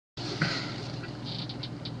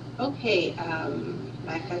Okay,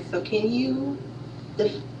 Micah, so can you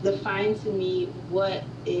define to me what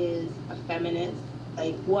is a feminist?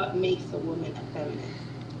 Like, what makes a woman a feminist?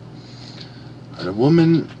 A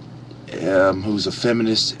woman who's a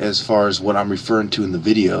feminist, as far as what I'm referring to in the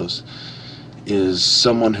videos, is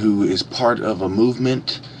someone who is part of a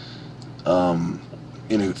movement, um,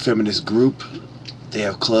 in a feminist group. They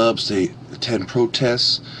have clubs, they attend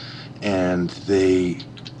protests, and they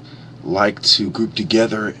like to group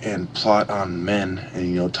together and plot on men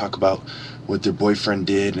and, talk about what their boyfriend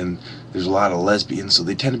did. And there's a lot of lesbians, so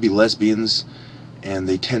they tend to be lesbians, and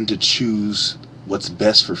they tend to choose what's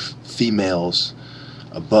best for females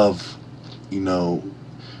above, you know,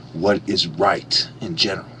 what is right in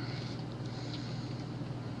general.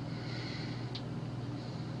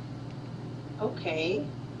 Okay.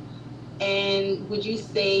 And would you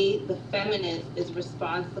say the feminist is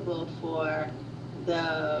responsible for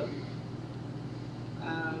the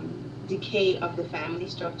decay of the family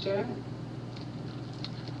structure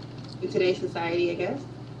in today's society, I guess?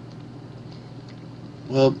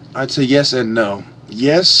 Well, I'd say yes and no.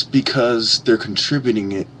 Yes, because they're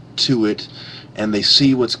contributing to it, and they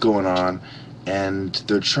see what's going on, and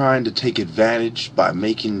they're trying to take advantage by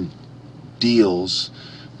making deals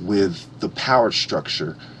with the power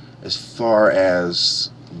structure as far as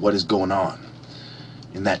what is going on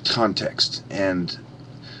in that context. And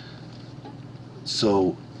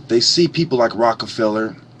so they see people like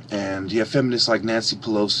Rockefeller, and you have feminists like Nancy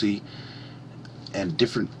Pelosi, and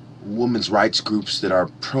different women's rights groups that are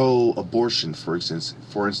pro-abortion. For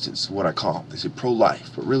instance, what I call, they say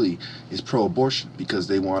pro-life, but really is pro-abortion, because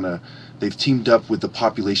they've teamed up with the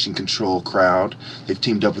population control crowd. They've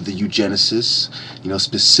teamed up with the eugenicists,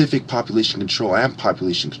 specific population control and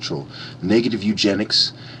population control, negative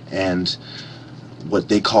eugenics, and what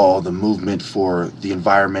they call the movement for the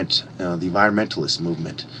environment, the environmentalist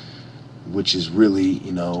movement, which is really,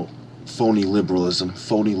 phony liberalism,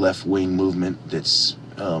 phony left-wing movement that's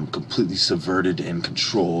completely subverted and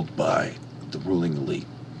controlled by the ruling elite.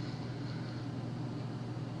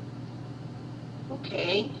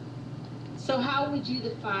 Okay. So, how would you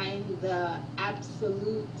define the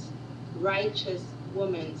absolute righteous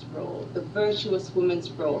woman's role, the virtuous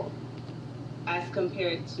woman's role, as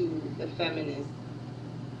compared to the feminist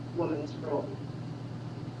woman's role?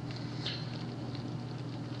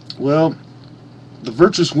 Well, the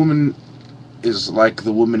virtuous woman is like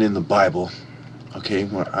the woman in the Bible. Okay,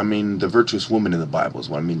 well, I mean the virtuous woman in the Bible is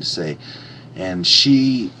what I mean to say, and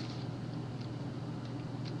she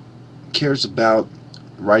cares about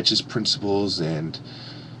righteous principles, and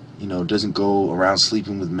doesn't go around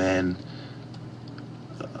sleeping with men.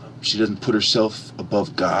 She doesn't put herself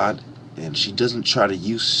above God, and she doesn't try to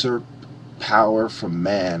usurp power from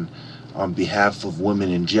man on behalf of women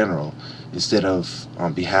in general, instead of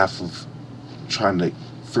on behalf of trying to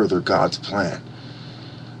further God's plan.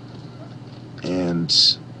 And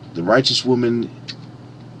the righteous woman,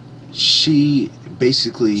 she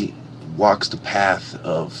basically walks the path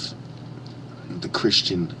of the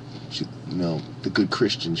Christian, the good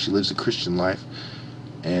Christian. She lives a Christian life,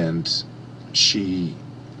 and she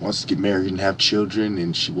wants to get married and have children,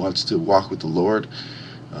 and she wants to walk with the Lord.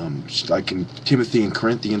 Like in Timothy and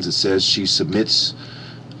Corinthians, it says she submits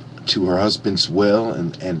to her husband's will,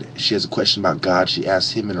 and she has a question about God, she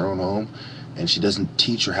asks him in her own home, and she doesn't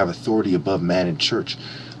teach or have authority above man in church.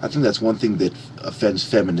 I think that's one thing that offends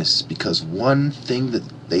feminists, because one thing that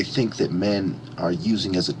they think that men are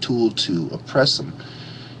using as a tool to oppress them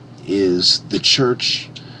is the church,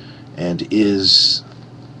 and is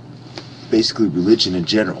basically religion in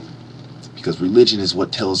general. Because religion is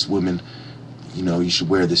what tells women, you should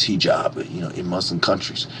wear this hijab, in Muslim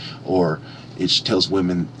countries. Or it tells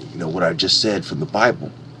women, what I just said from the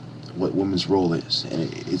Bible, what woman's role is.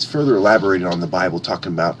 And it's further elaborated on the Bible,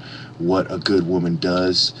 talking about what a good woman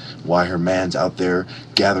does, why her man's out there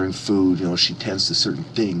gathering food, she tends to certain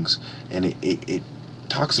things. And it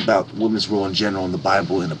talks about women's role in general in the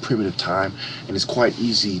Bible in a primitive time, and it's quite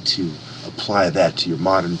easy to apply that to your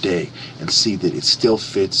modern day and see that it still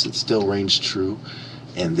fits, it still reigns true,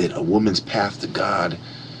 and that a woman's path to God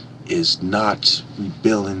is not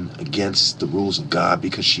rebelling against the rules of God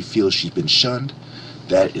because she feels she's been shunned.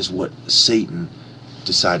 That is what Satan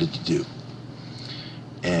decided to do.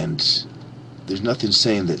 And there's nothing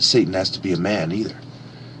saying that Satan has to be a man either.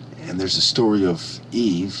 And there's a story of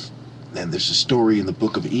Eve, and there's a story in the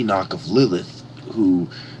book of Enoch of Lilith, who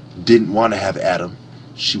didn't want to have Adam.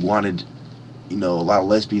 She wanted, a lot of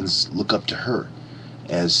lesbians look up to her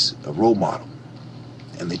as a role model.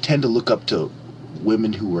 And they tend to look up to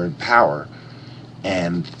women who are in power,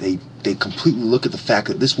 and they they completely look at the fact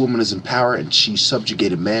that this woman is in power and she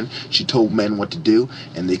subjugated men, she told men what to do,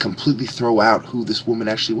 and they completely throw out who this woman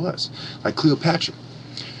actually was. Like Cleopatra,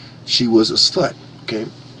 she was a slut, okay?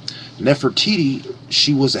 Nefertiti,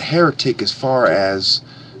 she was a heretic as far as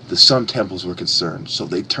the Sun Temples were concerned, so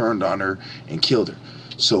they turned on her and killed her.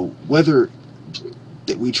 So whether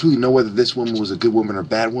that we truly know whether this woman was a good woman or a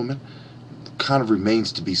bad woman kind of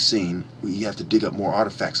remains to be seen. We have to dig up more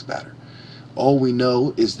artifacts about her. All we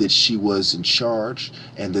know is that she was in charge,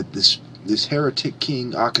 and that this heretic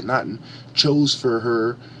king Akhenaten chose for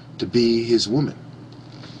her to be his woman.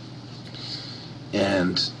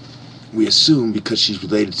 And we assume because she's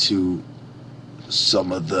related to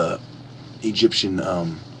some of the Egyptian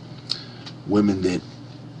women that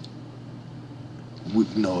we,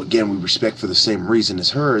 again, we respect for the same reason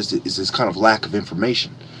as her, is this kind of lack of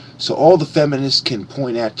information. So all the feminists can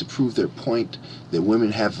point at to prove their point that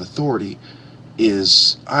women have authority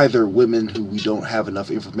is either women who we don't have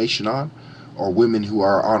enough information on, or women who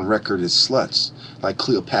are on record as sluts, like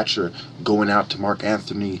Cleopatra going out to Mark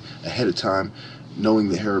Antony ahead of time, knowing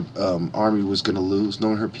that her army was going to lose,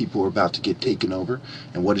 knowing her people were about to get taken over.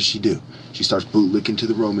 And what does she do? She starts bootlicking to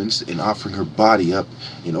the Romans and offering her body up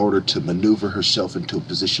in order to maneuver herself into a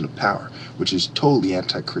position of power, which is totally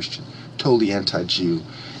anti-Christian, totally anti-Jew,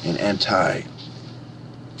 and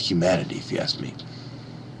anti-humanity, if you ask me.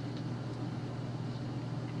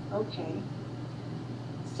 Okay.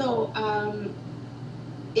 So,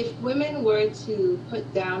 if women were to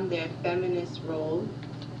put down their feminist role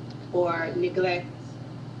or neglect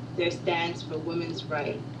their stance for women's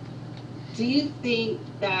rights, do you think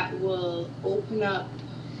that will open up,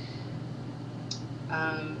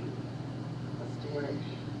 what's the word?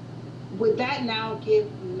 Would that now give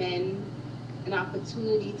men an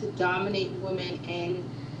opportunity to dominate women and,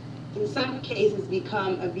 in some cases,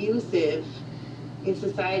 become abusive in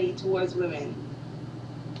society towards women?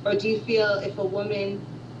 Or do you feel if a woman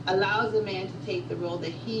allows a man to take the role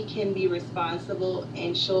that he can be responsible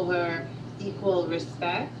and show her equal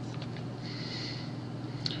respect?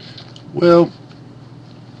 Well,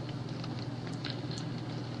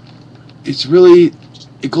 it's really,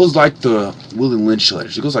 it goes like the Willie Lynch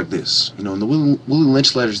letters. It goes like this. In the Willie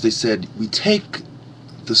Lynch letters, they said, we take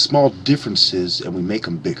the small differences and we make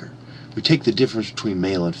them bigger. We take the difference between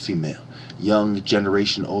male and female, young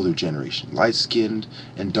generation, older generation, light-skinned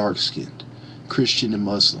and dark-skinned, Christian and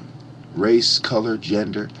Muslim, race, color,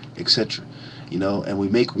 gender, etc. And we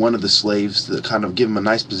make one of the slaves to kind of give them a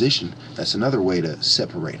nice position. That's another way to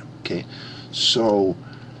separate them, okay? So,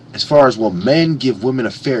 as far as, men give women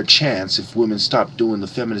a fair chance if women stop doing the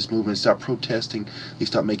feminist movement, stop protesting, they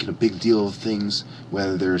stop making a big deal of things,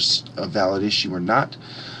 whether there's a valid issue or not.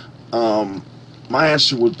 My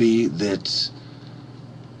answer would be that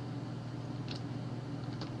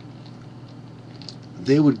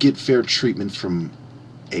they would get fair treatment from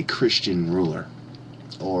a Christian ruler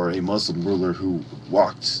or a Muslim ruler who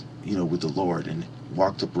walked, with the Lord and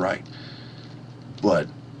walked upright. But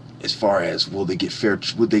as far as would they get fair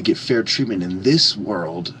treatment in this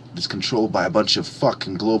world that's controlled by a bunch of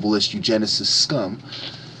fucking globalist eugenicist scum,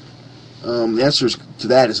 the answer to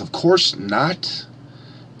that is of course not.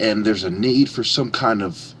 And there's a need for some kind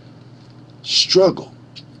of struggle.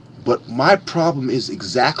 But my problem is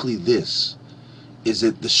exactly this, is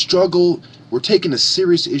that the struggle, we're taking a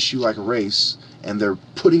serious issue like race, and they're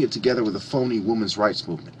putting it together with a phony women's rights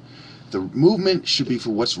movement. The movement should be for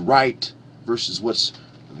what's right versus what's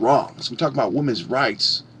wrong. So we talk about women's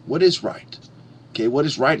rights. What is right? Okay, what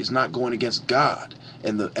is right is not going against God.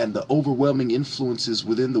 And the overwhelming influences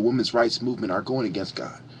within the women's rights movement are going against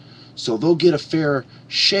God. So they'll get a fair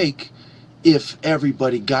shake if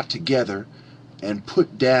everybody got together and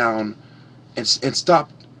put down and stop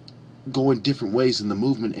going different ways in the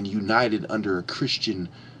movement and united under a Christian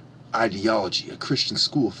ideology, a Christian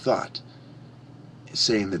school of thought,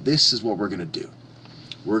 saying that this is what we're going to do.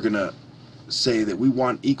 We're going to say that we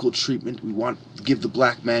want equal treatment. We want to give the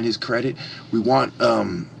black man his credit. We want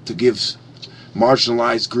to give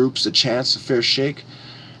marginalized groups a chance, a fair shake.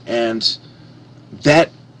 And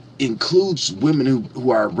that includes women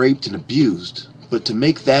who are raped and abused. But to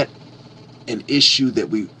make that an issue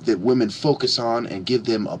that women focus on and give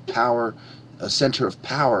them a center of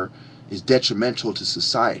power, is detrimental to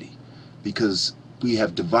society, because we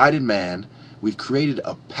have divided man. We've created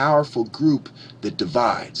a powerful group that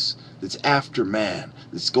divides, that's after man,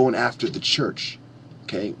 that's going after the church.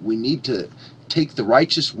 Okay, we need to take the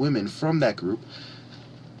righteous women from that group,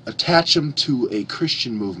 attach them to a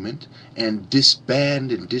Christian movement, and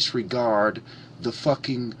disband and disregard the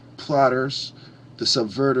fucking plotters, the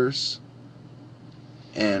subverters,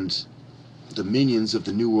 and the minions of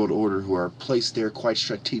the New World Order who are placed there quite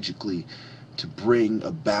strategically to bring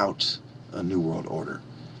about a New World Order.